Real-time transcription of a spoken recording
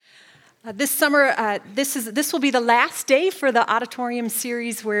This summer, this will be the last day for the auditorium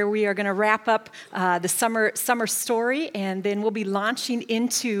series where we are going to wrap up the summer story, and then we'll be launching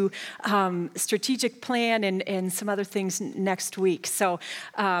into strategic plan and some other things next week. So,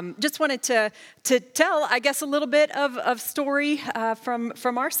 just wanted to tell, I guess, a little bit of story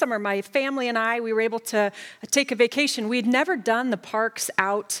from our summer. My family and I, we were able to take a vacation. We had never done the parks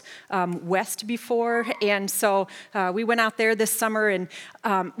out west before, and so we went out there this summer, and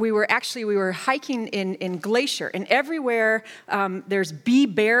we were hiking in Glacier, and everywhere there's Be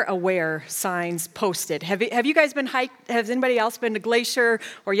Bear Aware signs posted. Have you guys been hiked? Has anybody else been to Glacier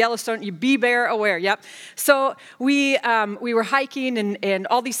or Yellowstone? You Be Bear Aware, yep. So we were hiking, and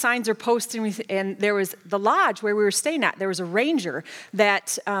all these signs are posted, and there was the lodge where we were staying at. There was a ranger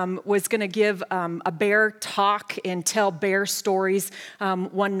that was going to give a bear talk and tell bear stories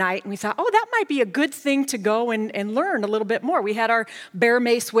one night, and we thought, that might be a good thing to go and learn a little bit more. We had our bear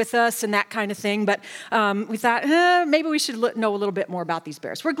mace with us and that kind of thing, but we thought maybe we should know a little bit more about these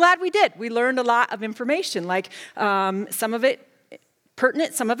bears. We're glad we did. We learned a lot of information, like some of it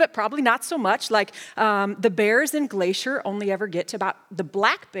pertinent, some of it probably not so much, like the bears in Glacier only ever get to about, the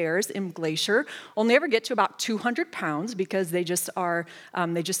black bears in Glacier only ever get to about 200 pounds because they just are,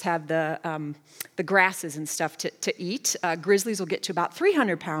 they just have the grasses and stuff to eat. Grizzlies will get to about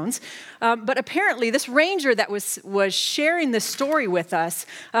 300 pounds. But apparently this ranger that was sharing this story with us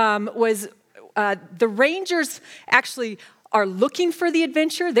was the rangers actually are looking for the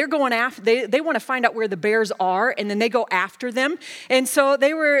adventure. They're going after, they want to find out where the bears are, and then they go after them. And so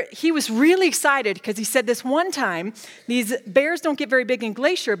he was really excited because he said this one time, these bears don't get very big in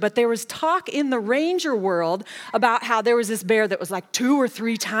Glacier, but there was talk in the ranger world about how there was this bear that was like 2 or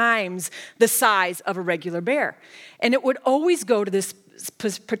 3 times the size of a regular bear. And it would always go to this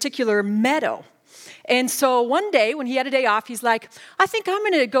particular meadow. And so one day when he had a day off, he's like, I think I'm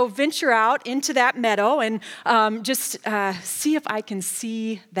going to go venture out into that meadow and just see if I can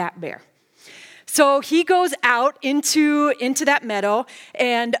see that bear. So he goes out into that meadow,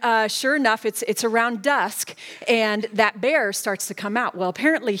 and sure enough, it's around dusk, and that bear starts to come out. Well,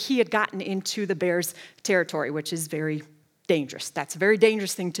 apparently he had gotten into the bear's territory, which is very dangerous. That's a very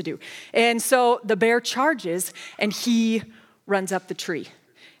dangerous thing to do. And so the bear charges, and he runs up the tree.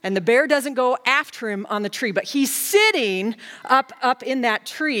 And the bear doesn't go after him on the tree, but he's sitting up in that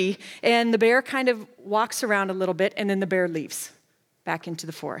tree, and the bear kind of walks around a little bit, and then the bear leaves back into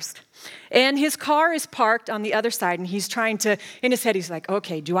the forest. And his car is parked on the other side, and he's trying to, in his head, he's like,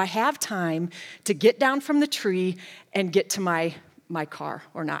 okay, do I have time to get down from the tree and get to my car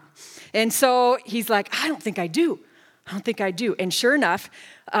or not? And so he's like, I don't think I do. And sure enough,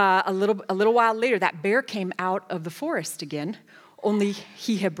 a little while later, that bear came out of the forest again, only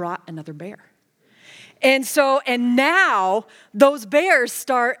he had brought another bear. And now those bears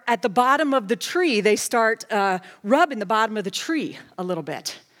start at the bottom of the tree. They start rubbing the bottom of the tree a little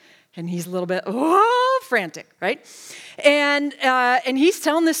bit. And he's a little bit, frantic, right? And he's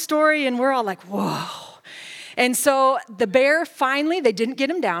telling this story, and we're all like, whoa. And so the bear finally, they didn't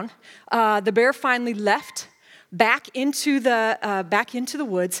get him down. The bear finally left back into the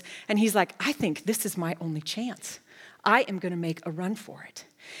woods, and he's like, I think this is my only chance. I am going to make a run for it.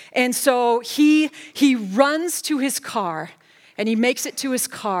 And so he runs to his car, and he makes it to his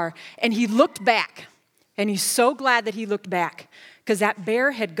car, and he looked back, and he's so glad that he looked back because that bear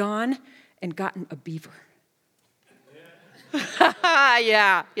had gone and gotten a beaver.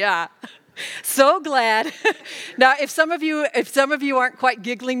 Yeah. So glad. Now, if some of you aren't quite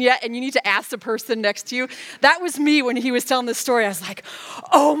giggling yet, and you need to ask the person next to you, that was me when he was telling this story. I was like,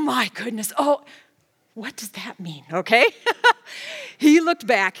 oh my goodness, what does that mean, okay? He looked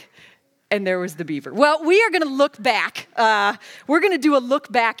back, and there was the beaver. Well, we are going to look back. We're going to do a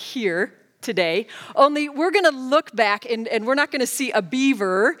look back here today, only we're going to look back, and we're not going to see a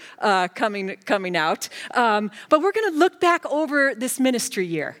beaver coming out, but we're going to look back over this ministry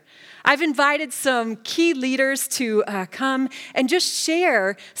year. I've invited some key leaders to come and just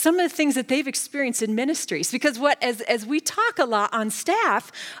share some of the things that they've experienced in ministries. Because as we talk a lot on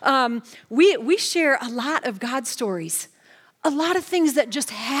staff, we share a lot of God stories, a lot of things that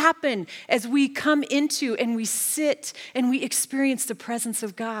just happen as we come into and we sit and we experience the presence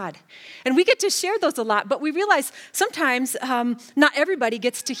of God. And we get to share those a lot, but we realize sometimes not everybody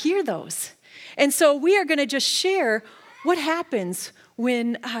gets to hear those. And so we are going to just share what happens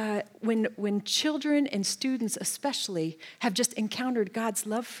when children and students especially have just encountered God's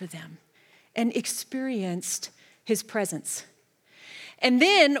love for them and experienced his presence. And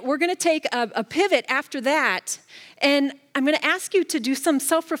then we're going to take a pivot after that, and I'm going to ask you to do some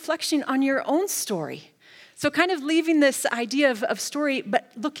self-reflection on your own story. So kind of leaving this idea of story,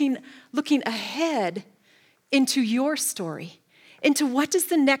 but looking ahead into your story, into what does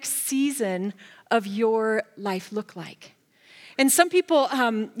the next season of your life look like? And some people,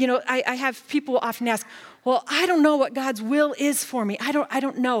 I have people often ask, well, I don't know what God's will is for me. I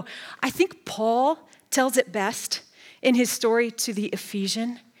don't know. I think Paul tells it best in his story to the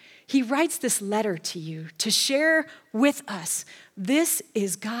Ephesians. He writes this letter to you to share with us, this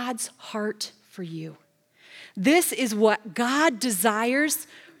is God's heart for you. This is what God desires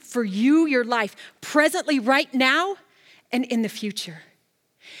for you, your life, presently, right now, and in the future.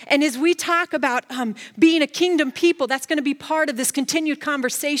 And as we talk about being a kingdom people, that's going to be part of this continued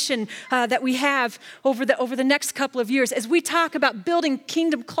conversation that we have over the next couple of years. As we talk about building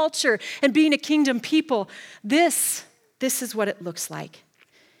kingdom culture and being a kingdom people, this is what it looks like.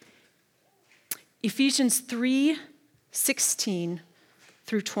 Ephesians 3:16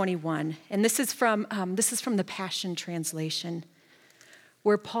 through 21. And this is from the Passion Translation,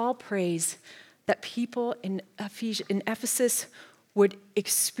 where Paul prays that people in Ephesus would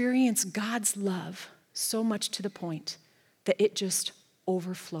experience God's love so much to the point that it just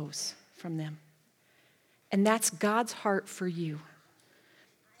overflows from them. And that's God's heart for you.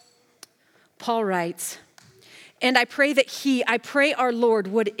 Paul writes, and I pray our Lord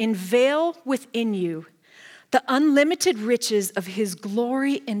would unveil within you the unlimited riches of his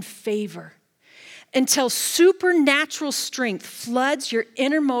glory and favor until supernatural strength floods your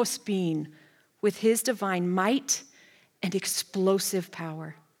innermost being with his divine might and explosive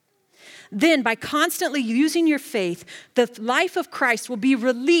power. Then, by constantly using your faith, the life of Christ will be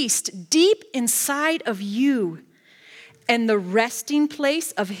released deep inside of you, and the resting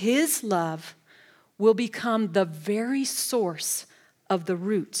place of his love will become the very source of the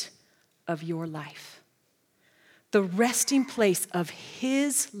root of your life. The resting place of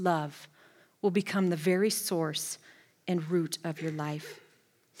his love will become the very source and root of your life.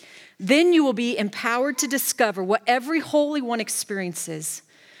 Then you will be empowered to discover what every Holy One experiences,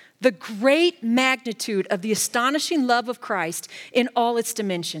 the great magnitude of the astonishing love of Christ in all its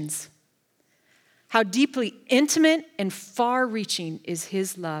dimensions. How deeply intimate and far-reaching is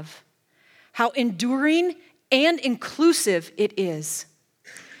his love. How enduring and inclusive it is.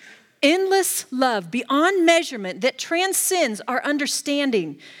 Endless love beyond measurement that transcends our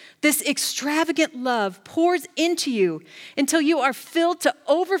understanding. This extravagant love pours into you until you are filled to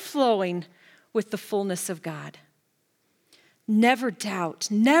overflowing with the fullness of God. Never doubt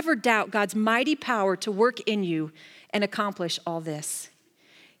God's mighty power to work in you and accomplish all this.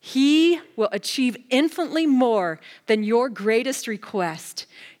 He will achieve infinitely more than your greatest request,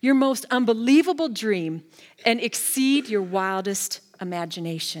 your most unbelievable dream, and exceed your wildest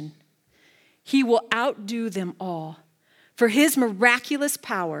imagination. He will outdo them all, for his miraculous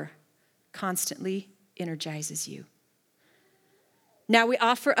power constantly energizes you. Now we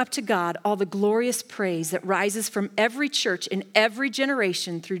offer up to God all the glorious praise that rises from every church in every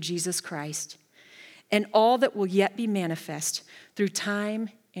generation through Jesus Christ, and all that will yet be manifest through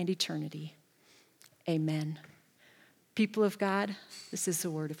time and eternity. Amen. People of God, this is the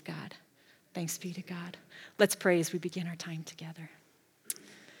word of God. Thanks be to God. Let's pray as we begin our time together.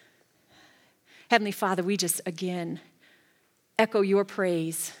 Heavenly Father, we just again echo your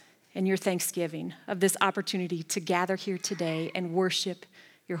praise and your thanksgiving of this opportunity to gather here today and worship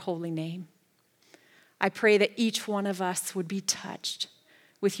your holy name. I pray that each one of us would be touched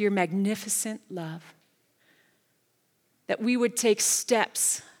with your magnificent love, that we would take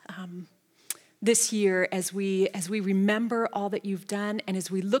steps this year as we remember all that you've done and as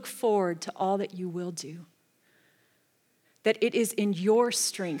we look forward to all that you will do. That it is in your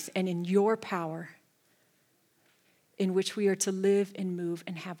strength and in your power in which we are to live and move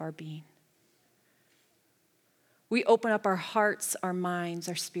and have our being. We open up our hearts, our minds,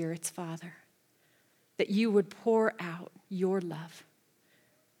 our spirits, Father, that you would pour out your love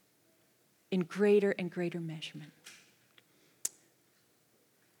in greater and greater measurement.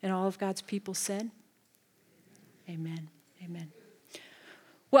 And all of God's people said, amen, amen.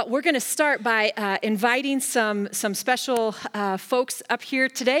 Well, we're going to start by inviting some special folks up here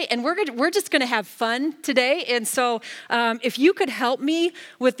today, and we're just going to have fun today. And so, if you could help me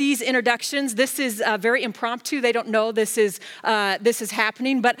with these introductions, this is very impromptu. They don't know this is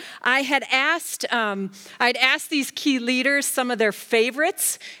happening, but I'd asked these key leaders some of their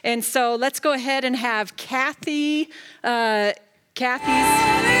favorites, and so let's go ahead and have Kathy's. Oh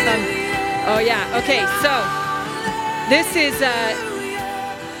yeah. Okay. So this is.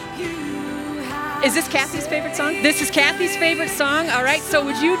 Is this Kathy's favorite song? This is Kathy's favorite song. All right. So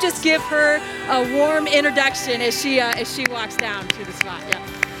would you just give her a warm introduction as she walks down to the spot? Yeah.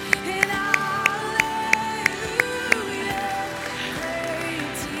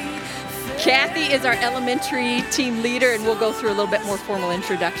 Kathy is our elementary team leader, and we'll go through a little bit more formal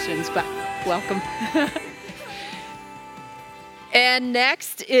introductions, but welcome. And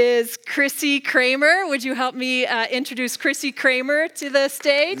next is Chrissy Kramer. Would you help me introduce Chrissy Kramer to the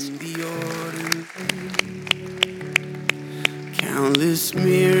stage? Countless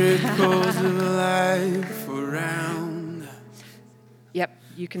miracles of life around. Yep,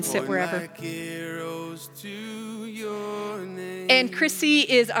 you can sit wherever. And Chrissy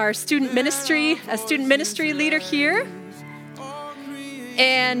is our student ministry leader here.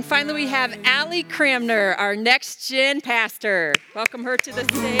 And finally, we have Allie Cramner, our next-gen pastor. Welcome her to the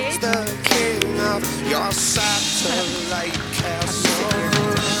stage. The king of your satellite castle.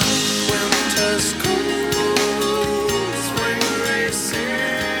 Winter's cold, spring races.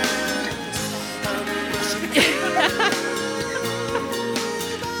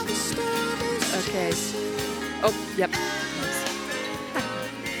 Okay. Oh, yep.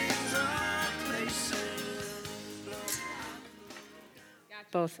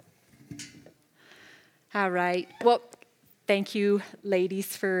 Both. All right. Well, thank you,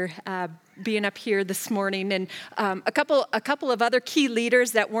 ladies, for being up here this morning, and a couple of other key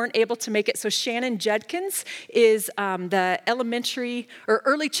leaders that weren't able to make it. So Shannon Judkins is the elementary or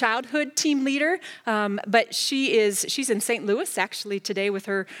early childhood team leader, but she's in St. Louis actually today with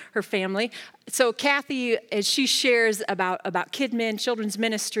her family. So Kathy, as she shares about KidMin, children's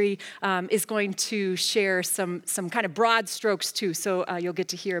ministry, is going to share some kind of broad strokes too. So you'll get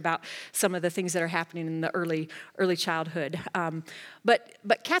to hear about some of the things that are happening in the early childhood.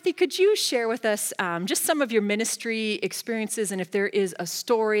 But Kathy, could you share with us just some of your ministry experiences, and if there is a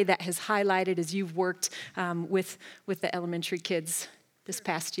story that has highlighted as you've worked with the elementary kids this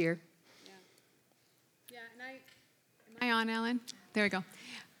past year? Yeah, and am I on, Ellen? There we go.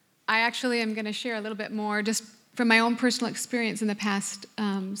 I actually am going to share a little bit more just from my own personal experience in the past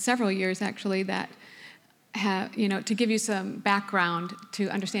several years, actually, that have, to give you some background to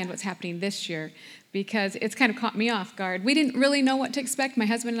understand what's happening this year, because it's kind of caught me off guard. We didn't really know what to expect. My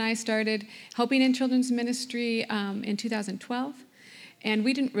husband and I started helping in children's ministry in 2012, and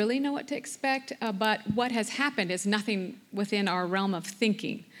we didn't really know what to expect, but what has happened is nothing within our realm of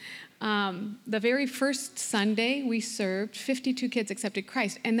thinking. The very first Sunday we served, 52 kids accepted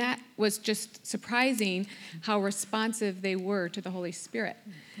Christ, and that was just surprising how responsive they were to the Holy Spirit.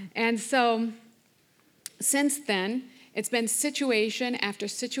 And so since then, it's been situation after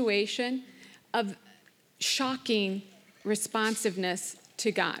situation of shocking responsiveness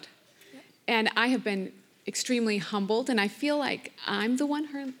to God. And I have been extremely humbled, and I feel like I'm the one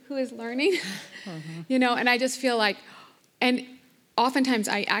who is learning, and I just feel like, and oftentimes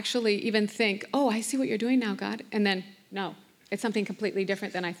I actually even think, oh, I see what you're doing now, God. And then, no, it's something completely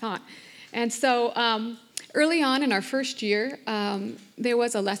different than I thought. And so early on in our first year, there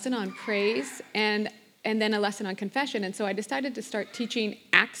was a lesson on praise and then a lesson on confession. And so I decided to start teaching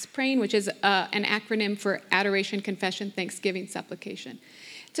ACTS praying, which is an acronym for Adoration, Confession, Thanksgiving, Supplication.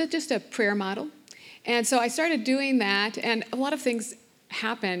 It's just a prayer model. And so I started doing that, and a lot of things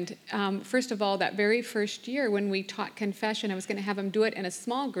happened. First of all, that very first year when we taught confession, I was going to have them do it in a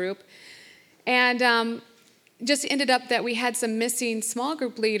small group, and just ended up that we had some missing small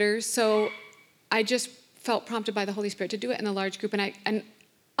group leaders, so I just felt prompted by the Holy Spirit to do it in a large group. And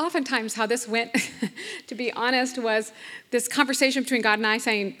oftentimes how this went, to be honest, was this conversation between God and I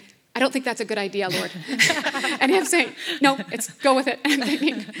saying, I don't think that's a good idea, Lord. And him saying, no, go with it.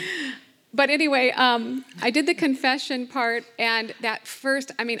 But anyway, I did the confession part, and that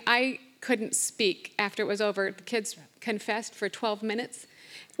first, I couldn't speak after it was over. The kids confessed for 12 minutes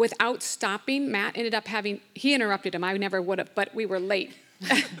without stopping. Matt ended up he interrupted him. I never would have, but we were late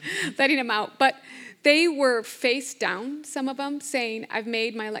letting him out. But they were face down, some of them, saying, I've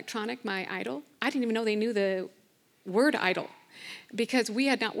made my electronic my idol. I didn't even know they knew the word idol, because we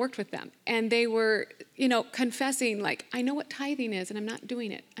had not worked with them. And they were, confessing, like, I know what tithing is, and I'm not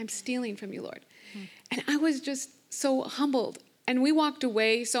doing it. I'm stealing from you, Lord. And I was just so humbled. And we walked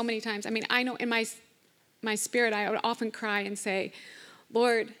away so many times. I know in my spirit, I would often cry and say,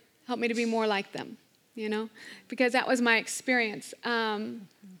 Lord, help me to be more like them, because that was my experience.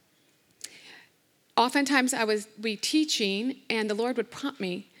 Oftentimes I would be teaching, and the Lord would prompt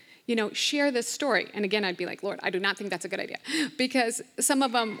me, share this story. And again, I'd be like, Lord, I do not think that's a good idea. Because some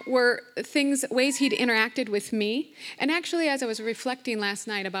of them were ways he'd interacted with me. And actually, as I was reflecting last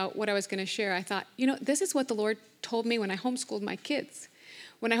night about what I was going to share, I thought, this is what the Lord told me when I homeschooled my kids.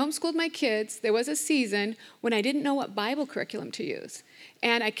 When I homeschooled my kids, there was a season when I didn't know what Bible curriculum to use.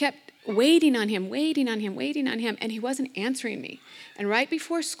 And I kept waiting on him, and he wasn't answering me. And right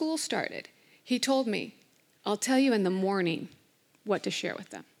before school started, he told me, I'll tell you in the morning what to share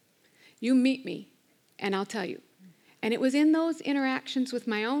with them. You meet me, and I'll tell you. And it was in those interactions with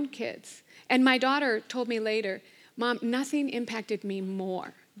my own kids. And my daughter told me later, Mom, nothing impacted me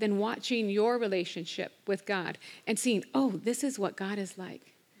more than watching your relationship with God and seeing, oh, this is what God is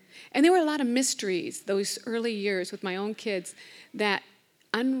like. And there were a lot of mysteries those early years with my own kids that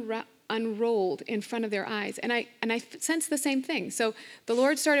unrolled in front of their eyes. And I sensed the same thing. So the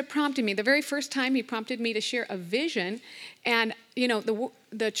Lord started prompting me. The very first time he prompted me to share a vision. And,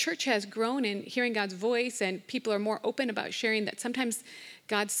 the church has grown in hearing God's voice, and people are more open about sharing that sometimes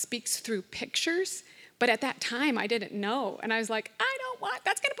God speaks through pictures. But at that time, I didn't know. And I was like,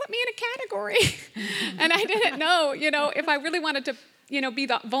 that's going to put me in a category. And I didn't know, if I really wanted to, be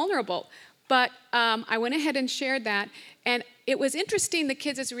that vulnerable. But I went ahead and shared that. And it was interesting, the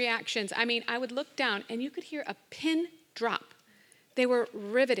kids' reactions. I mean, I would look down, and you could hear a pin drop. They were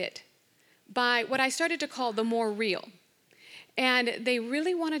riveted by what I started to call the more real. And they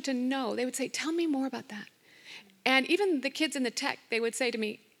really wanted to know. They would say, tell me more about that. And even the kids in the tech, they would say to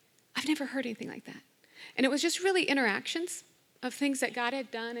me, I've never heard anything like that. And it was just really interactions of things that God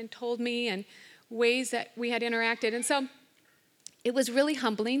had done and told me and ways that we had interacted. And so it was really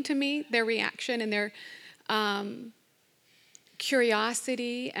humbling to me, their reaction and their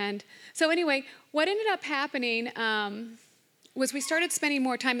curiosity. And so anyway, what ended up happening was we started spending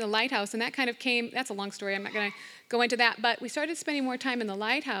more time in the lighthouse, and that kind of came, that's a long story, I'm not going to go into that, but we started spending more time in the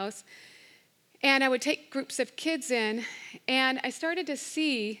lighthouse, and I would take groups of kids in, and I started to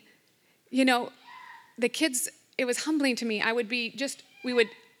see, the kids, it was humbling to me. We would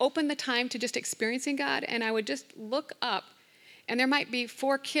open the time to just experiencing God, and I would just look up, and there might be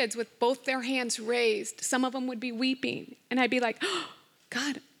 4 kids with both their hands raised. Some of them would be weeping, and I'd be like, oh,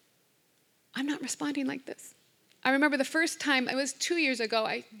 God, I'm not responding like this. I remember the first time, it was 2 years ago,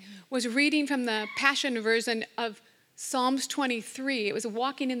 I was reading from the Passion version of Psalms 23. It was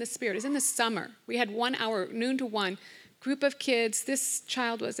walking in the Spirit. It was in the summer. We had 1 hour, noon to 1, group of kids. This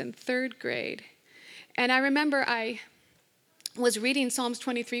child was in 3rd grade. And I remember I was reading Psalms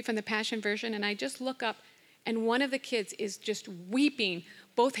 23 from the Passion version, and I just look up, and one of the kids is just weeping,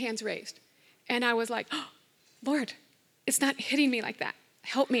 both hands raised. And I was like, oh, Lord, it's not hitting me like that.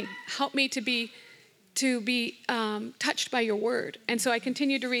 Help me to be touched by your word. And so I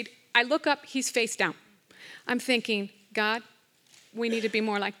continued to read. I look up, he's face down. I'm thinking, God, we need to be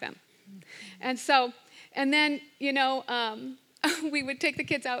more like them. And then, we would take the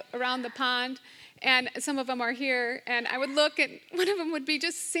kids out around the pond, and some of them are here, and I would look, and one of them would be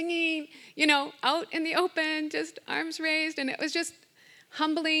just singing, out in the open, just arms raised, and it was just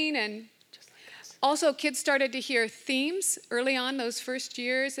humbling. And also, kids started to hear themes early on, those first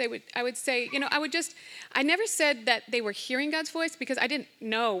years. I would say, I never said that they were hearing God's voice because I didn't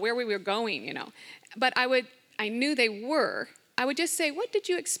know where we were going, But I knew they were. I would just say, what did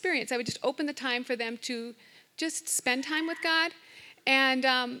you experience? I would just open the time for them to just spend time with God.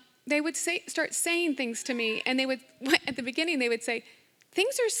 And they would start saying things to me. And at the beginning, they would say,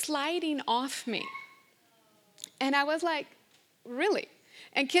 things are sliding off me. And I was like, really?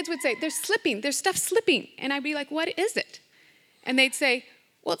 And kids would say, there's stuff slipping. And I'd be like, what is it? And they'd say,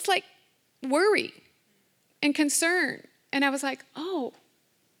 well, it's like worry and concern. And I was like, oh,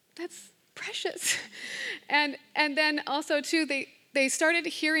 that's precious. And then also, too, they started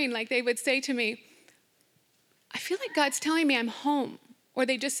hearing, like they would say to me, I feel like God's telling me I'm home. Or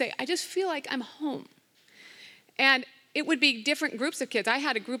they just say, I just feel like I'm home. And it would be different groups of kids. I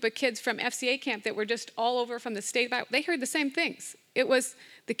had a group of kids from FCA camp that were just all over from the state. They heard the same things. It was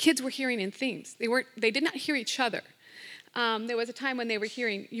the kids were hearing in themes. They did not hear each other. There was a time when they were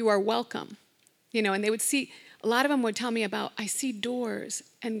hearing, you are welcome. And they would see, a lot of them would tell me about, I see doors,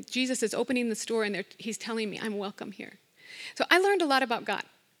 and Jesus is opening this door, and he's telling me I'm welcome here. So I learned a lot about God.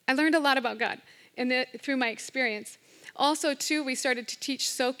 Through my experience. Also, too, we started to teach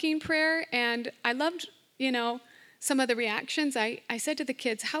soaking prayer, and I loved, some of the reactions. I said to the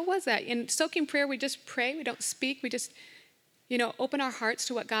kids, how was that? In soaking prayer, we just pray. We don't speak. We just, open our hearts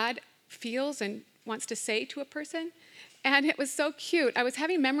to what God feels and wants to say to a person. And it was so cute. I was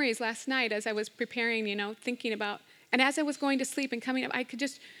having memories last night as I was preparing, thinking about, and as I was going to sleep and coming up, I could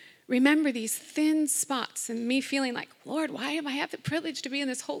just remember these thin spots and me feeling like, Lord, why do I have the privilege to be in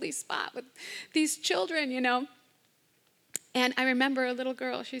this holy spot with these children, And I remember a little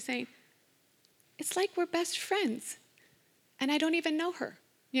girl, she's saying, it's like we're best friends, and I don't even know her,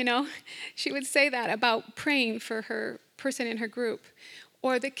 She would say that about praying for her person in her group.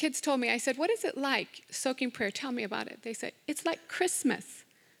 Or the kids told me, I said, what is it like, soaking prayer? Tell me about it. They said, it's like Christmas.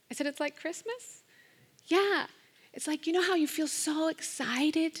 I said, it's like Christmas? Yeah. It's like, how you feel so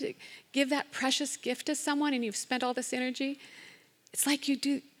excited to give that precious gift to someone and you've spent all this energy? it's like you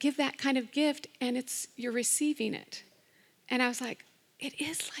do give that kind of gift and you're receiving it. And I was like, it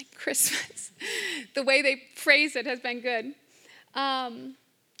is like Christmas. The way they phrase it has been good.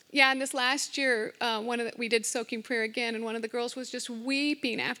 And this last year, we did soaking prayer again, and one of the girls was just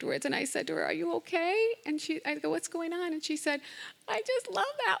weeping afterwards. And I said to her, "Are you okay?" And I go, "What's going on?" And she said, "I just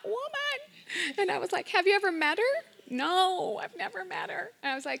love that woman." And I was like, "Have you ever met her?" "No, I've never met her."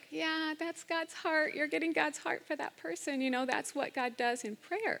 And I was like, "Yeah, that's God's heart. You're getting God's heart for that person. That's what God does in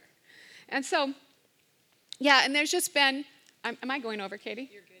prayer." And so, and there's just been, am I going over, Katie?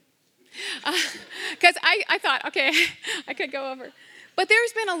 You're good. Because I thought, okay, I could go over. But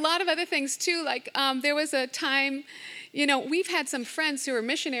there's been a lot of other things too. Like there was a time, we've had some friends who are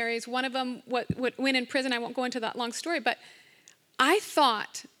missionaries. One of them went in prison. I won't go into that long story, but I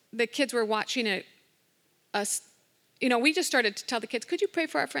thought the kids were watching us. We just started to tell the kids, "Could you pray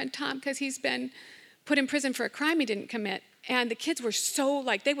for our friend Tom, because he's been put in prison for a crime he didn't commit." And the kids were so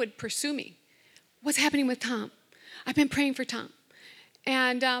they would pursue me. "What's happening with Tom? I've been praying for Tom."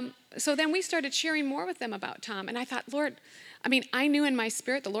 And so then we started sharing more with them about Tom. And I thought, Lord, I knew in my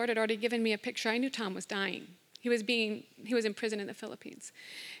spirit the Lord had already given me a picture. I knew Tom was dying. He was in prison in the Philippines.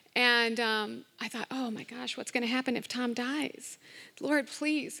 And I thought, oh my gosh, what's going to happen if Tom dies? Lord,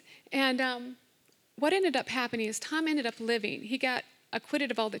 please. And what ended up happening is Tom ended up living. He got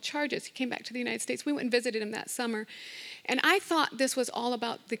acquitted of all the charges. He came back to the United States. We went and visited him that summer. And I thought this was all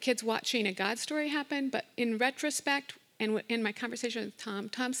about the kids watching a God story happen. But in retrospect, and in my conversation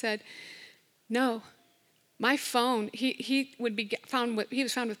with Tom said, "No, my phone." He was found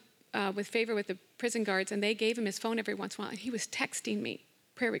with favor with the prison guards, and they gave him his phone every once in a while. And he was texting me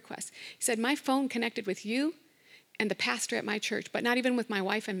prayer requests. He said, "My phone connected with you and the pastor at my church, but not even with my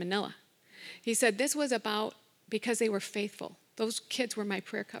wife in Manila." He said, "This was about because they were faithful. Those kids were my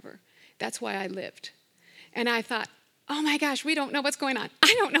prayer cover. That's why I lived." And I thought, oh my gosh, we don't know what's going on.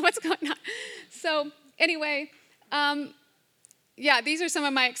 I don't know what's going on. So anyway, these are some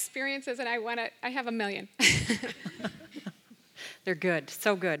of my experiences, and I have a million. They're good,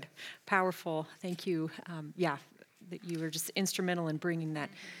 so good, powerful. Thank you. That you were just instrumental in bringing that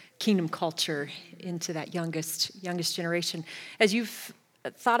kingdom culture into that youngest generation. As you've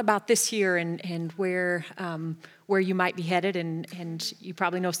thought about this year and where you might be headed, and you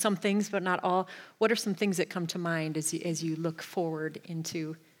probably know some things, but not all. What are some things that come to mind as you look forward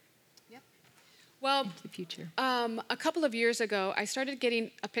into the future? A couple of years ago, I started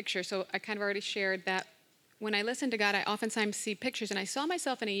getting a picture. So I kind of already shared that when I listen to God, I oftentimes see pictures, and I saw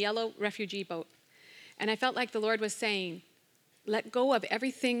myself in a yellow refugee boat. And I felt like the Lord was saying, let go of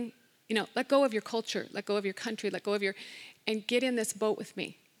everything, let go of your culture, let go of your country, and get in this boat with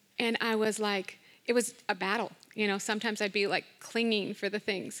me. And I was like, it was a battle. Sometimes I'd be like clinging for the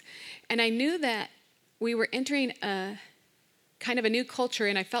things. And I knew that we were entering a kind of a new culture,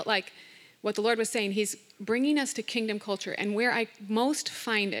 and I felt like what the Lord was saying, he's bringing us to kingdom culture. And where I most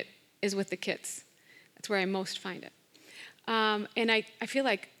find it is with the kids. That's where I most find it. And I feel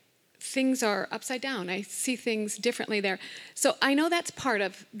like things are upside down. I see things differently there. So I know that's part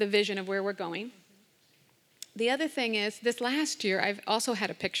of the vision of where we're going. The other thing is, this last year, I've also had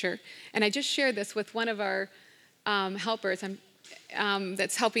a picture, and I just shared this with one of our helpers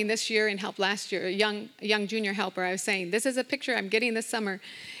that's helping this year and helped last year, a young junior helper. I was saying, this is a picture I'm getting this summer,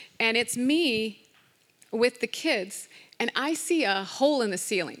 and it's me with the kids, and I see a hole in the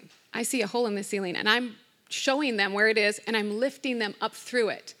ceiling. And I'm showing them where it is, and I'm lifting them up through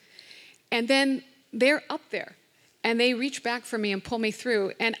it. And then they're up there, and they reach back for me and pull me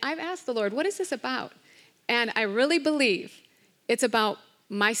through. And I've asked the Lord, what is this about? And I really believe it's about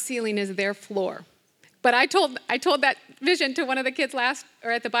my ceiling is their floor. But I told that vision to one of the kids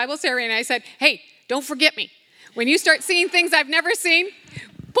at the Bible ceremony, and I said, hey, don't forget me. When you start seeing things I've never seen,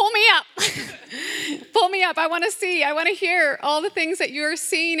 pull me up. Pull me up. I want to see. I want to hear all the things that you're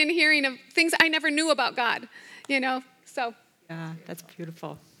seeing and hearing of things I never knew about God, so. Yeah, that's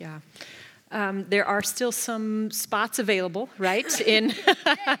beautiful. Yeah. There are still some spots available, right, in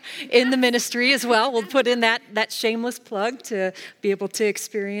the ministry as well. We'll put in that shameless plug to be able to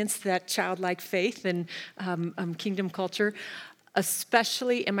experience that childlike faith and kingdom culture.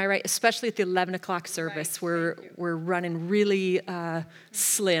 Especially, am I right? Especially at the 11 o'clock service. Right. We're running really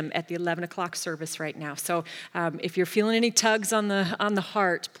slim at the 11 o'clock service right now. So if you're feeling any tugs on the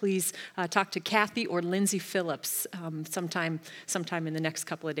heart, please talk to Kathy or Lindsay Phillips sometime in the next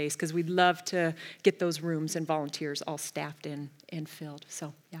couple of days, because we'd love to get those rooms and volunteers all staffed in and filled.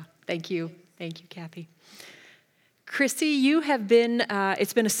 So yeah, thank you, Kathy. Chrissy, you have been,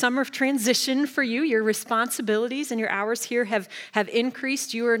 it's been a summer of transition for you. Your responsibilities and your hours here have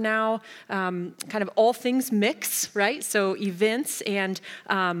increased. You are now kind of all things mix, right? So events and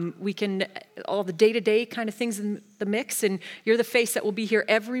all the day-to-day kind of things in the mix, and you're the face that will be here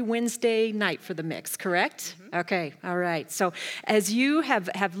every Wednesday night for the mix, correct? Mm-hmm. Okay, all right. So as you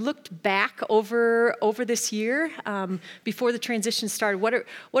have looked back over this year, before the transition started,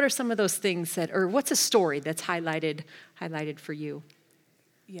 what are some of those things or what's a story that's highlighted for you?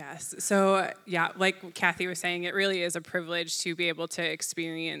 Yes. So, like Kathy was saying, it really is a privilege to be able to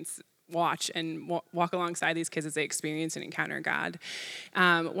experience, watch, and walk alongside these kids as they experience and encounter God.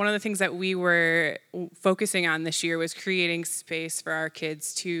 One of the things that we were focusing on this year was creating space for our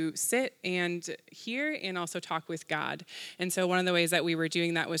kids to sit and hear and also talk with God. And so one of the ways that we were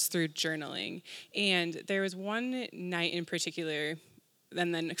doing that was through journaling. And there was one night in particular,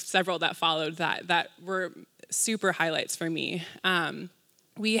 and then several that followed that were super highlights for me.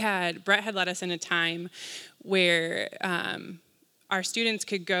 Brett had led us in a time where our students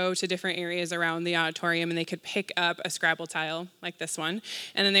could go to different areas around the auditorium and they could pick up a Scrabble tile like this one.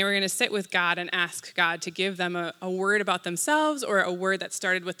 And then they were going to sit with God and ask God to give them a word about themselves or a word that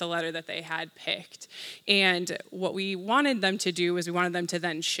started with the letter that they had picked. And what we wanted them to do was we wanted them to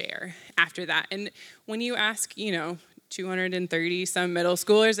then share after that. And when you ask, 230 some middle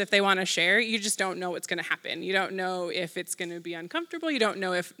schoolers if they want to share, you just don't know what's going to happen. You don't know if it's going to be uncomfortable. You don't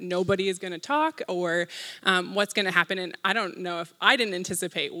know if nobody is going to talk or what's going to happen. And I don't know if I didn't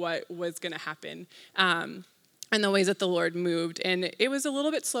anticipate what was going to happen. And the ways that the Lord moved. And it was a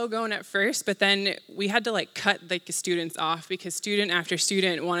little bit slow going at first, but then we had to cut the students off because student after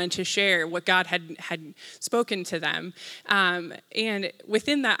student wanted to share what God had spoken to them. And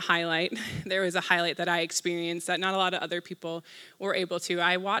within that highlight, there was a highlight that I experienced that not a lot of other people were able to.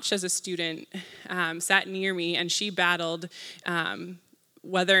 I watched as a student sat near me, and she battled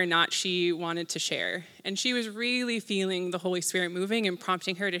whether or not she wanted to share. And she was really feeling the Holy Spirit moving and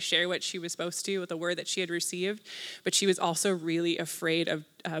prompting her to share what she was supposed to with the word that she had received. But she was also really afraid of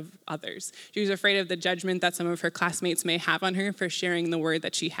others. She was afraid of the judgment that some of her classmates may have on her for sharing the word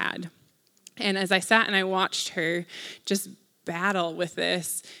that she had. And as I sat and I watched her just battle with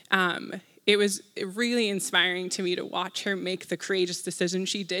this, it was really inspiring to me to watch her make the courageous decision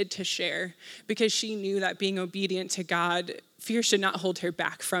she did to share, because she knew that being obedient to God, fear should not hold her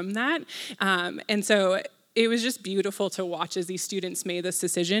back from that. And so it was just beautiful to watch as these students made this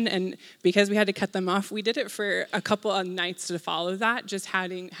decision. And because we had to cut them off, we did it for a couple of nights to follow that, just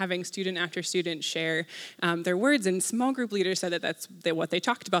having student after student share their words. And small group leaders said that that's what they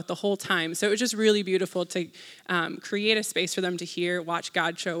talked about the whole time. So it was just really beautiful to create a space for them to hear, watch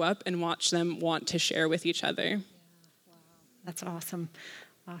God show up, and watch them want to share with each other. Yeah, wow. That's awesome.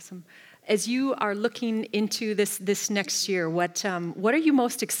 Awesome. As you are looking into this next year, what are you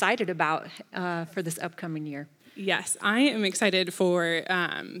most excited about for this upcoming year? Yes, I am excited for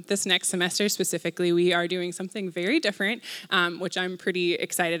this next semester specifically. We are doing something very different, which I'm pretty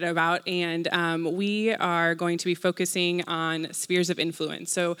excited about, and we are going to be focusing on spheres of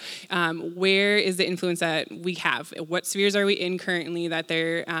influence. So where is the influence that we have? What spheres are we in currently that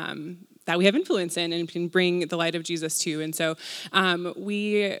we have influence in and can bring the light of Jesus to? And so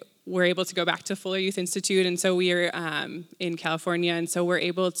we were able to go back to Fuller Youth Institute, and so we are in California, and so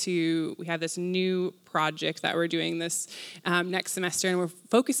we have this new project that we're doing this next semester, and we're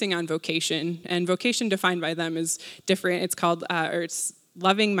focusing on vocation, and vocation defined by them is different. It's called, it's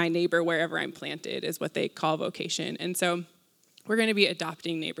loving my neighbor wherever I'm planted is what they call vocation, and so we're going to be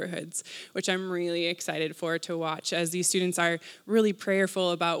adopting neighborhoods, which I'm really excited for to watch as these students are really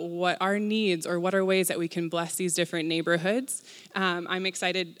prayerful about what our needs or what are ways that we can bless these different neighborhoods. I'm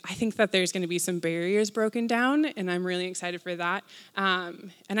excited. I think that there's going to be some barriers broken down, and I'm really excited for that.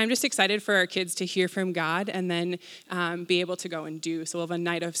 And I'm just excited for our kids to hear from God and then be able to go and do. So we'll have a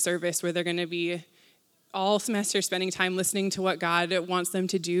night of service where they're going to be all semester spending time listening to what God wants them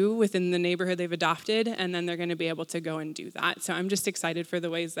to do within the neighborhood they've adopted, and then they're going to be able to go and do that. So I'm just excited for the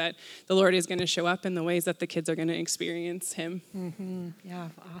ways that the Lord is going to show up and the ways that the kids are going to experience Him. Mm-hmm. Yeah,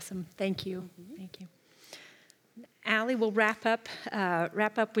 awesome. Thank you. Mm-hmm. Thank you. Allie, we'll wrap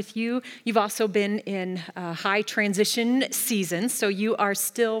up with you. You've also been in high transition seasons, so you are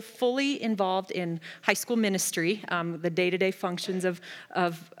still fully involved in high school ministry, the day-to-day functions of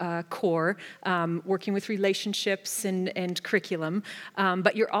CORE, working with relationships and curriculum,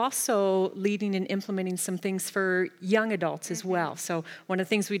 but you're also leading and implementing some things for young adults as well. So one of the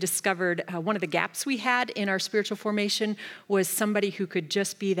things we discovered, one of the gaps we had in our spiritual formation was somebody who could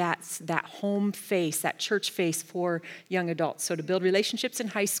just be that home face, that church face for for young adults. So to build relationships in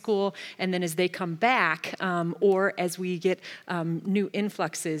high school, and then as they come back, or as we get new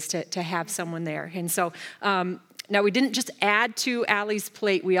influxes to have someone there. And so now, we didn't just add to Allie's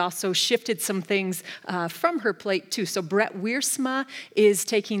plate, we also shifted some things from her plate too. So Brett Wiersma is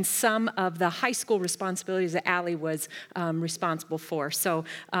taking some of the high school responsibilities that Allie was responsible for. So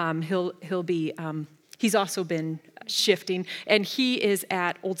he'll be, he's also been shifting, and he is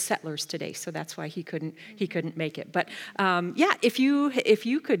at Old Settlers today, so that's why he couldn't make it. But if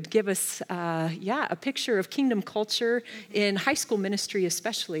you could give us a picture of kingdom culture in high school ministry,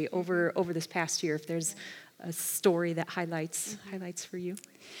 especially over this past year, if there's a story that highlights for you.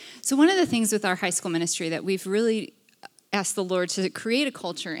 So one of the things with our high school ministry that we've really asked the Lord to create a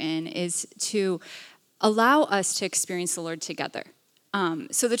culture in is to allow us to experience the Lord together.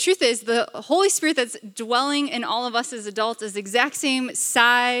 So the truth is, the Holy Spirit that's dwelling in all of us as adults is the exact same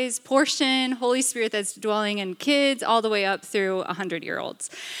size, portion, Holy Spirit that's dwelling in kids all the way up through 100-year-olds.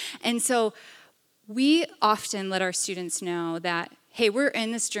 And so we often let our students know that, hey, we're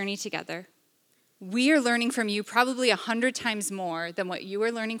in this journey together. We are learning from you probably 100 times more than what you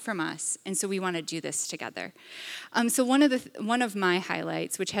are learning from us, and so we want to do this together. So one of my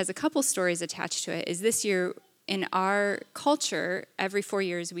highlights, which has a couple stories attached to it, is this year in our culture, every 4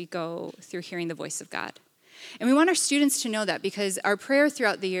 years we go through hearing the voice of God. And we want our students to know that, because our prayer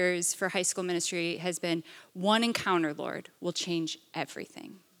throughout the years for high school ministry has been, one encounter, Lord, will change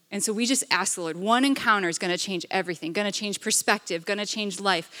everything. And so we just ask the Lord, one encounter is going to change everything, going to change perspective, going to change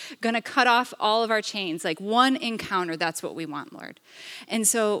life, going to cut off all of our chains. Like one encounter, that's what we want, Lord. And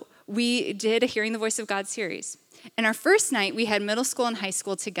so we did a Hearing the Voice of God series. And our first night, we had middle school and high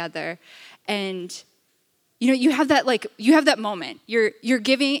school together. And you have that moment. You're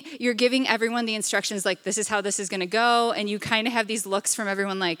giving everyone the instructions, like, this is how this is going to go. And you kind of have these looks from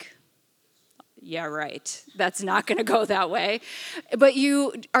everyone like, yeah, right. That's not going to go that way. But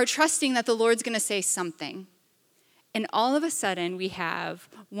you are trusting that the Lord's going to say something. And all of a sudden, we have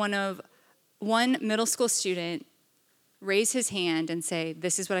one middle school student raise his hand and say,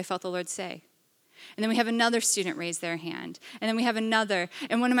 this is what I felt the Lord say. And then we have another student raise their hand. And then we have another.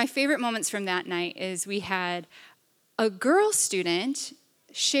 And one of my favorite moments from that night is we had a girl student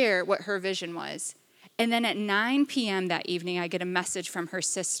share what her vision was. And then at 9 p.m. that evening, I get a message from her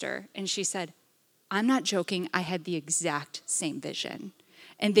sister. And she said, I'm not joking, I had the exact same vision.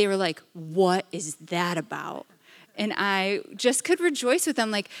 And they were like, what is that about? And I just could rejoice with them,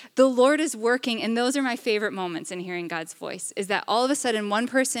 like, the Lord is working. And those are my favorite moments in hearing God's voice, is that all of a sudden one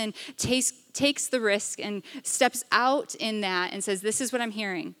person takes the risk and steps out in that and says, this is what I'm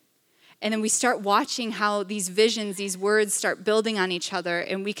hearing. And then we start watching how these visions, these words start building on each other.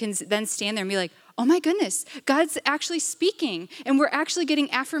 And we can then stand there and be like, oh my goodness, God's actually speaking. And we're actually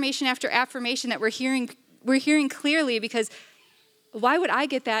getting affirmation after affirmation that we're hearing clearly, because why would I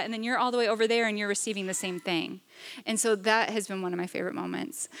get that? And then you're all the way over there and you're receiving the same thing. And so that has been one of my favorite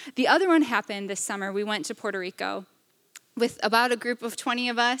moments. The other one happened this summer. We went to Puerto Rico with about a group of 20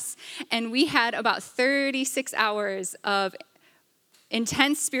 of us. And we had about 36 hours of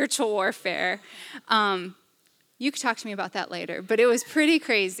intense spiritual warfare. You could talk to me about that later, but it was pretty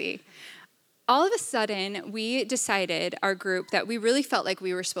crazy. All of a sudden, we decided, our group, that we really felt like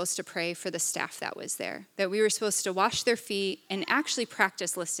we were supposed to pray for the staff that was there, that we were supposed to wash their feet and actually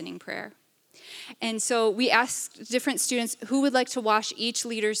practice listening prayer. And so we asked different students who would like to wash each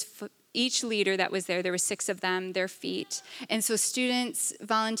leader that was there. There were 6 of them, their feet. And so students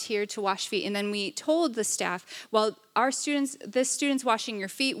volunteered to wash feet. And then we told the staff, well, this student's washing your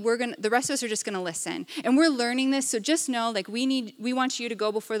feet, the rest of us are just going to listen. And we're learning this, so just know, like, we want you to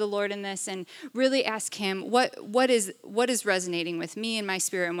go before the Lord in this and really ask him, what is resonating with me and my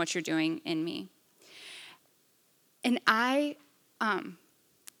spirit and what you're doing in me. And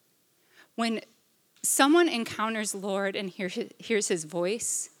when someone encounters the Lord and hears his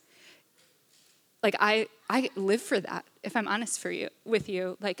voice, like, I live for that, if I'm honest with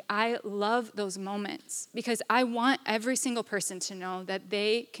you. Like, I love those moments, because I want every single person to know that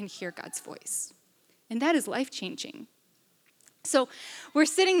they can hear God's voice. And that is life-changing. So we're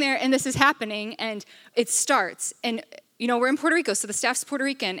sitting there, and this is happening, and it starts. And, we're in Puerto Rico, so the staff's Puerto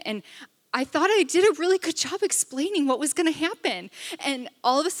Rican, and I thought I did a really good job explaining what was going to happen. And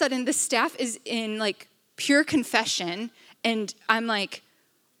all of a sudden, the staff is in, like, pure confession, and I'm like,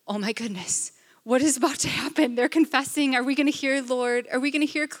 oh my goodness, what is about to happen? They're confessing. Are we going to hear, Lord? Are we going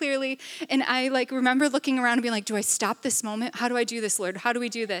to hear clearly? And I remember looking around and being like, do I stop this moment? How do I do this, Lord? How do we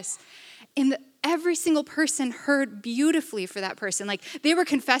do this? And every single person heard beautifully for that person. Like, they were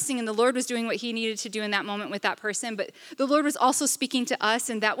confessing and the Lord was doing what he needed to do in that moment with that person, but the Lord was also speaking to us,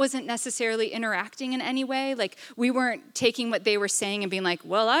 and that wasn't necessarily interacting in any way. Like, we weren't taking what they were saying and being like,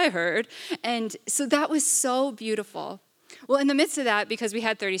 well, I heard. And so that was so beautiful. Well, in the midst of that, because we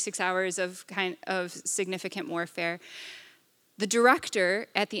had 36 hours of significant warfare, the director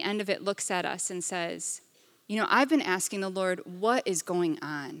at the end of it looks at us and says, I've been asking the Lord, what is going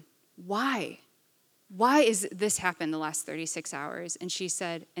on? Why? Why is this happened the last 36 hours? And she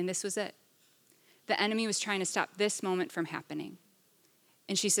said, and this was it. The enemy was trying to stop this moment from happening.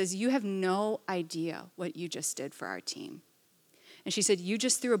 And she says, you have no idea what you just did for our team. And she said, you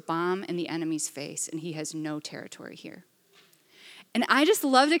just threw a bomb in the enemy's face, and he has no territory here. And I just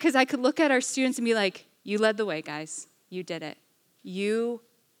loved it because I could look at our students and be like, you led the way, guys. You did it. You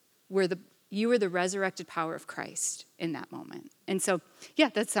were the resurrected power of Christ in that moment. And so, yeah,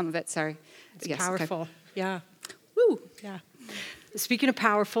 that's some of it. Sorry. It's powerful. Okay. Yeah. Woo. Yeah. Speaking of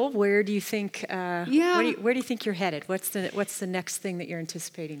powerful, where do you think? Where do you think you're headed? What's the next thing that you're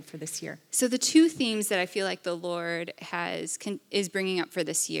anticipating for this year? So the two themes that I feel like the Lord is bringing up for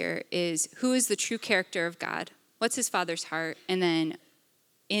this year is, who is the true character of God? What's his Father's heart? And then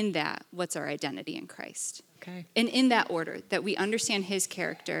in that, what's our identity in Christ? Okay. And in that order, that we understand his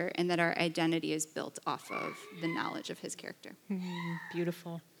character and that our identity is built off of the knowledge of his character.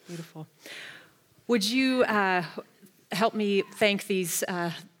 Beautiful, beautiful. Would you help me thank these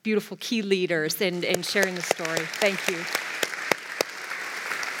beautiful key leaders in sharing the story? Thank you.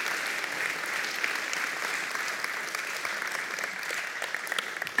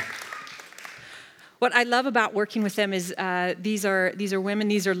 What I love about working with them is these are women,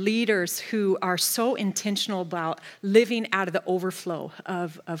 these are leaders who are so intentional about living out of the overflow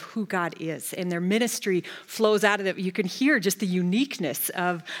of who God is. And their ministry flows out of it. You can hear just the uniqueness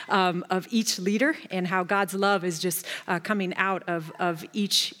of each leader and how God's love is just coming out of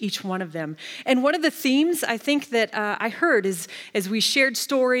each one of them. And one of the themes I think that I heard is, as we shared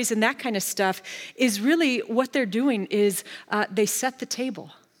stories and that kind of stuff, is really what they're doing is they set the table.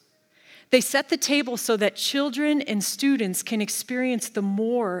 They set the table so that children and students can experience the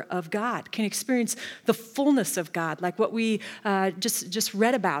more of God, can experience the fullness of God, like what we just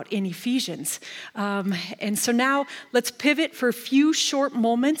read about in Ephesians. And so now let's pivot for a few short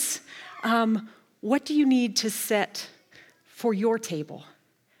moments. What do you need to set for your table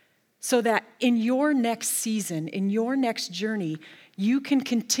so that in your next season, in your next journey, you can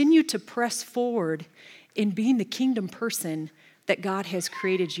continue to press forward in being the kingdom person that God has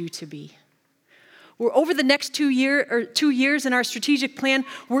created you to be? Over the next 2 years in our strategic plan,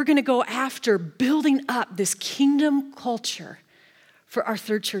 we're going to go after building up this kingdom culture for our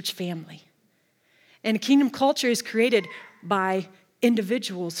Third Church family. And kingdom culture is created by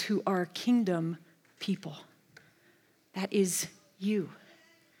individuals who are kingdom people. That is you.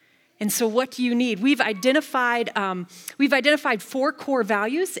 And so what do you need? We've identified 4 core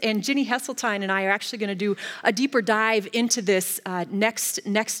values, and Jenny Hesseltine and I are actually going to do a deeper dive into this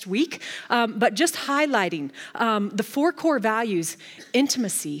next week. But just highlighting the 4 core values: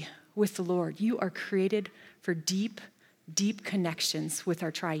 intimacy with the Lord. You are created for deep, deep connections with our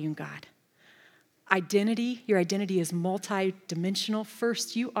triune God. Identity, your identity is multidimensional.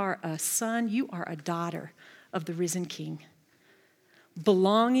 First, you are a son, you are a daughter of the risen King.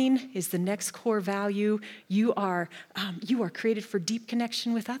 Belonging is the next core value. You are created for deep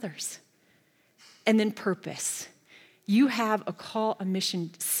connection with others. And then purpose. You have a call, a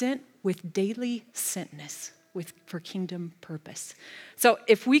mission sent with daily sentness for kingdom purpose. So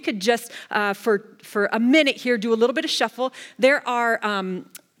if we could just, for a minute here, do a little bit of shuffle. There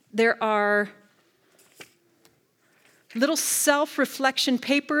are little self-reflection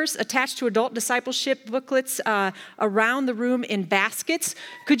papers attached to adult discipleship booklets around the room in baskets.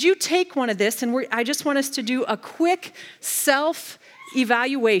 Could you take one of this? And I just want us to do a quick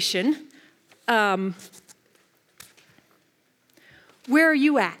self-evaluation. Where are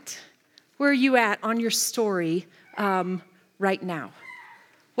you at? Where are you at on your story right now?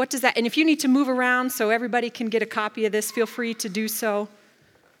 What does that, and if you need to move around so everybody can get a copy of this, feel free to do so.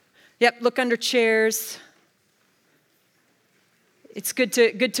 Yep, look under chairs. It's good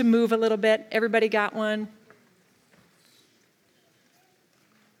to move a little bit. Everybody got one?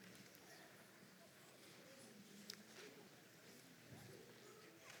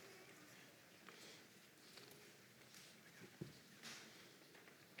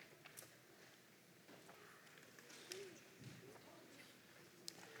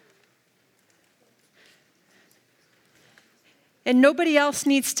 And nobody else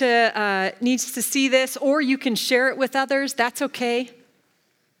needs to see this, or you can share it with others. That's okay.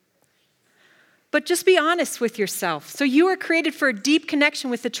 But just be honest with yourself. So you are created for a deep connection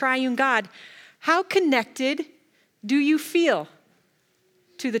with the triune God. How connected do you feel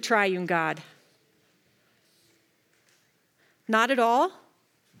to the triune God? Not at all?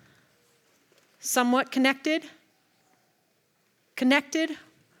 Somewhat connected? Connected?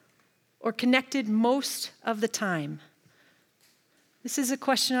 Or connected most of the time? This is a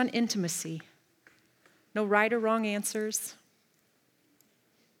question on intimacy. No right or wrong answers.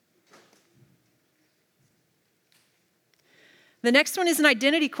 The next one is an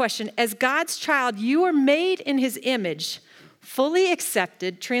identity question. As God's child, you are made in his image, fully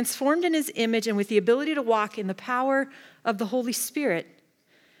accepted, transformed in his image, and with the ability to walk in the power of the Holy Spirit.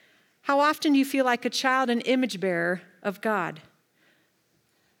 How often do you feel like a child and image bearer of God?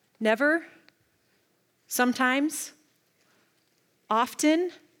 Never? Sometimes?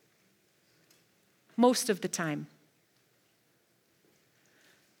 Often? Most of the time?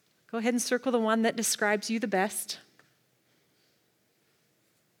 Go ahead and circle the one that describes you the best.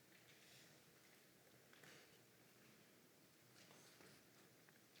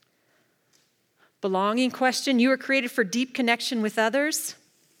 Belonging question. You are created for deep connection with others.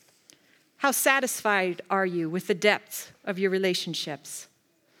 How satisfied are you with the depth of your relationships?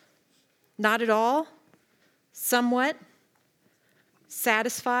 Not at all? Somewhat?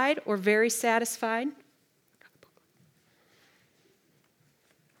 Satisfied or very satisfied?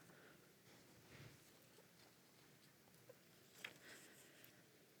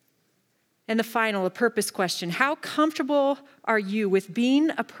 And the final, a purpose question. How comfortable are you with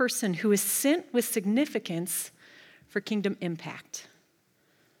being a person who is sent with significance for kingdom impact?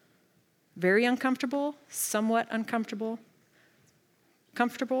 Very uncomfortable, somewhat uncomfortable,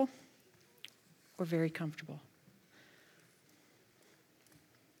 comfortable, or very comfortable?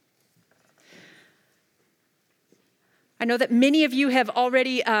 I know that many of you have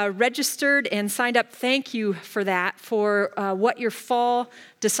already registered and signed up. Thank you for that, for what your fall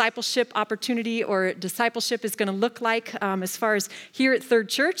discipleship opportunity or discipleship is going to look like as far as here at Third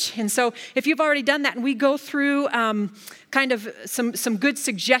Church. And so if you've already done that and we go through kind of some good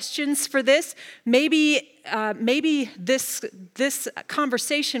suggestions for this, maybe this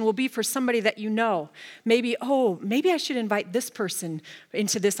conversation will be for somebody that you know. Maybe I should invite this person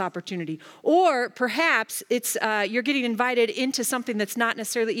into this opportunity. Or perhaps it's you're getting invited into something that's not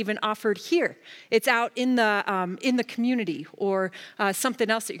necessarily even offered here. It's out in the community or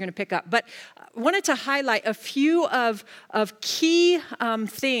something else that you're going to pick up. But I wanted to highlight a few of key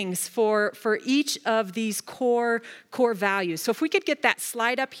things for each of these core values. So if we could get that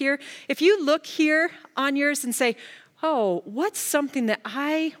slide up here. If you look here on yours and say, what's something that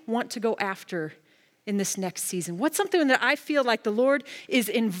I want to go after in this next season? What's something that I feel like the Lord is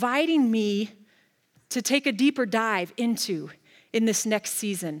inviting me to take a deeper dive into in this next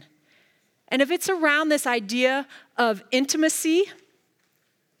season? And if it's around this idea of intimacy,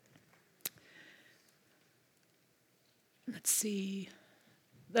 let's see,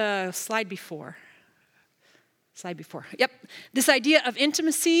 the slide before. Yep. This idea of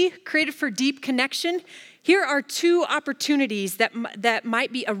intimacy created for deep connection. Here are two opportunities that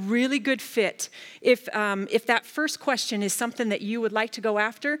might be a really good fit if that first question is something that you would like to go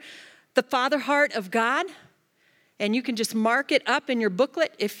after. The Father Heart of God, and you can just mark it up in your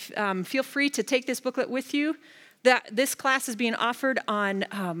booklet. If feel free to take this booklet with you. This class is being offered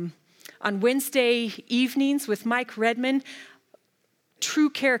on Wednesday evenings with Mike Redman.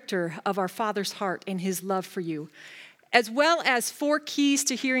 True character of our Father's heart and his love for you, as well as 4 keys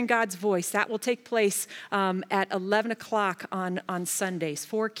to hearing God's voice. That will take place at 11 o'clock on Sundays.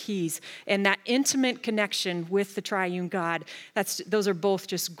 4 keys and that intimate connection with the triune God. Those are both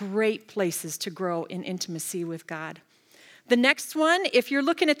just great places to grow in intimacy with God. The next one, if you're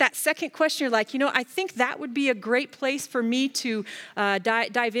looking at that second question, you're like, I think that would be a great place for me to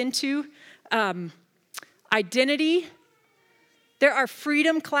dive into. Identity. There are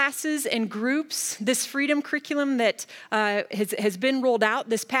freedom classes and groups. This freedom curriculum that has been rolled out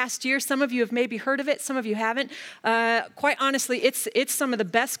this past year. Some of you have maybe heard of it. Some of you haven't. Quite honestly, it's some of the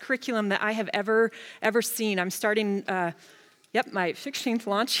best curriculum that I have ever seen. I'm starting. My 16th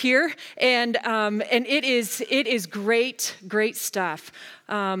launch here, and it is great stuff.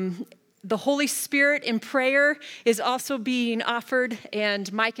 The Holy Spirit in prayer is also being offered,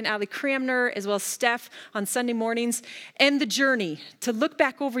 and Mike and Ali Cramner, as well as Steph on Sunday mornings, and the journey to look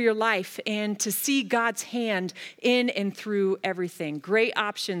back over your life and to see God's hand in and through everything. Great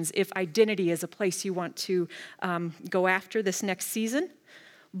options if identity is a place you want to go after this next season.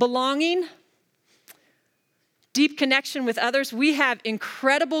 Belonging. deep connection with others. We have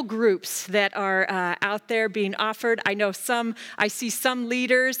incredible groups that are out there being offered. I see some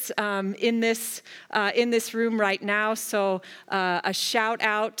leaders in this room right now. So a shout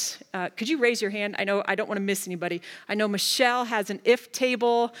out. Could you raise your hand? I don't want to miss anybody. I know Michelle has an if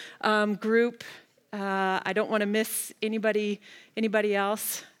table group. I don't want to miss anybody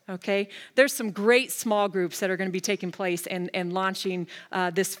else. Okay, there's some great small groups that are going to be taking place and launching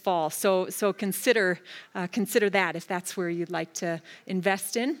this fall. So consider that if that's where you'd like to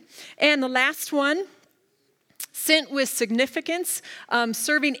invest in. And the last one, Sent with Significance,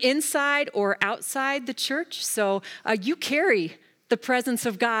 serving inside or outside the church. So you carry the presence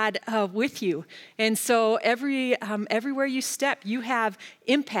of God with you, and so everywhere you step, you have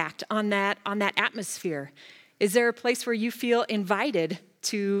impact on that atmosphere. Is there a place where you feel invited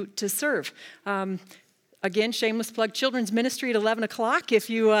to serve? Again, shameless plug, children's ministry at 11 o'clock. If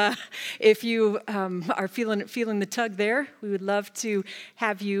you are feeling the tug there, we would love to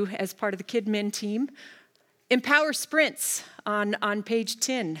have you as part of the Kid Men team. Empower Sprints on page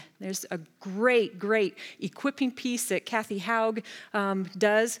 10. There's a great equipping piece that Kathy Haug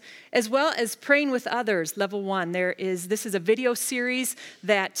does, as well as Praying with Others, level 1. This is a video series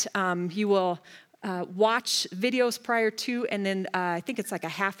that you will watch videos prior to, and then I think it's like a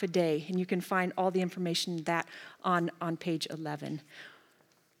half a day, and you can find all the information that on page 11.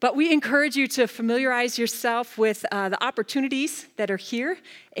 But we encourage you to familiarize yourself with the opportunities that are here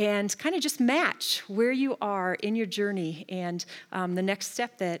and kind of just match where you are in your journey and the next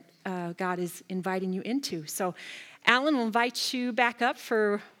step that God is inviting you into. So Alan will invite you back up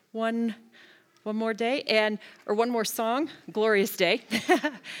for one more day or one more song, Glorious Day.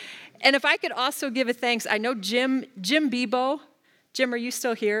 And if I could also give a thanks, I know Jim Bebo. Jim, are you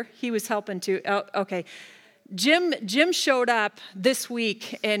still here? He was helping too. Oh, okay. Jim showed up this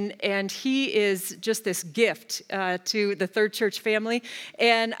week, and he is just this gift to the Third Church family.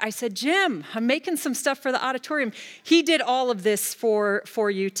 And I said, Jim, I'm making some stuff for the auditorium. He did all of this for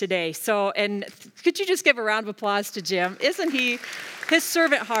you today. So, and could you just give a round of applause to Jim? Isn't he? His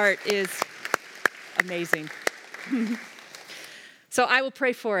servant heart is amazing. So I will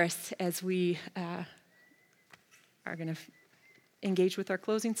pray for us as we are going to engage with our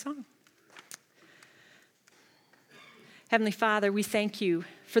closing song. Heavenly Father, we thank you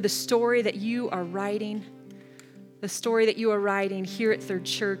for the story that you are writing, the story that you are writing here at Third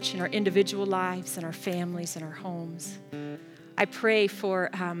Church in our individual lives and our families and our homes. I pray for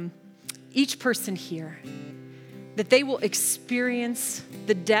each person here that they will experience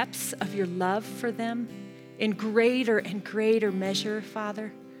the depths of your love for them in greater and greater measure,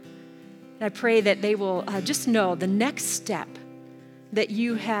 Father. And I pray that they will just know the next step that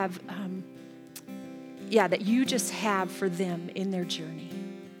you have that you just have for them in their journey.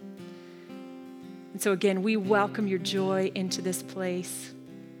 And so again, we welcome your joy into this place.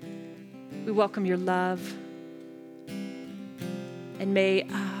 We welcome your love. And may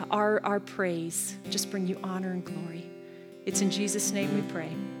our praise just bring you honor and glory. It's in Jesus' name we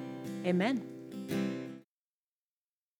pray. Amen.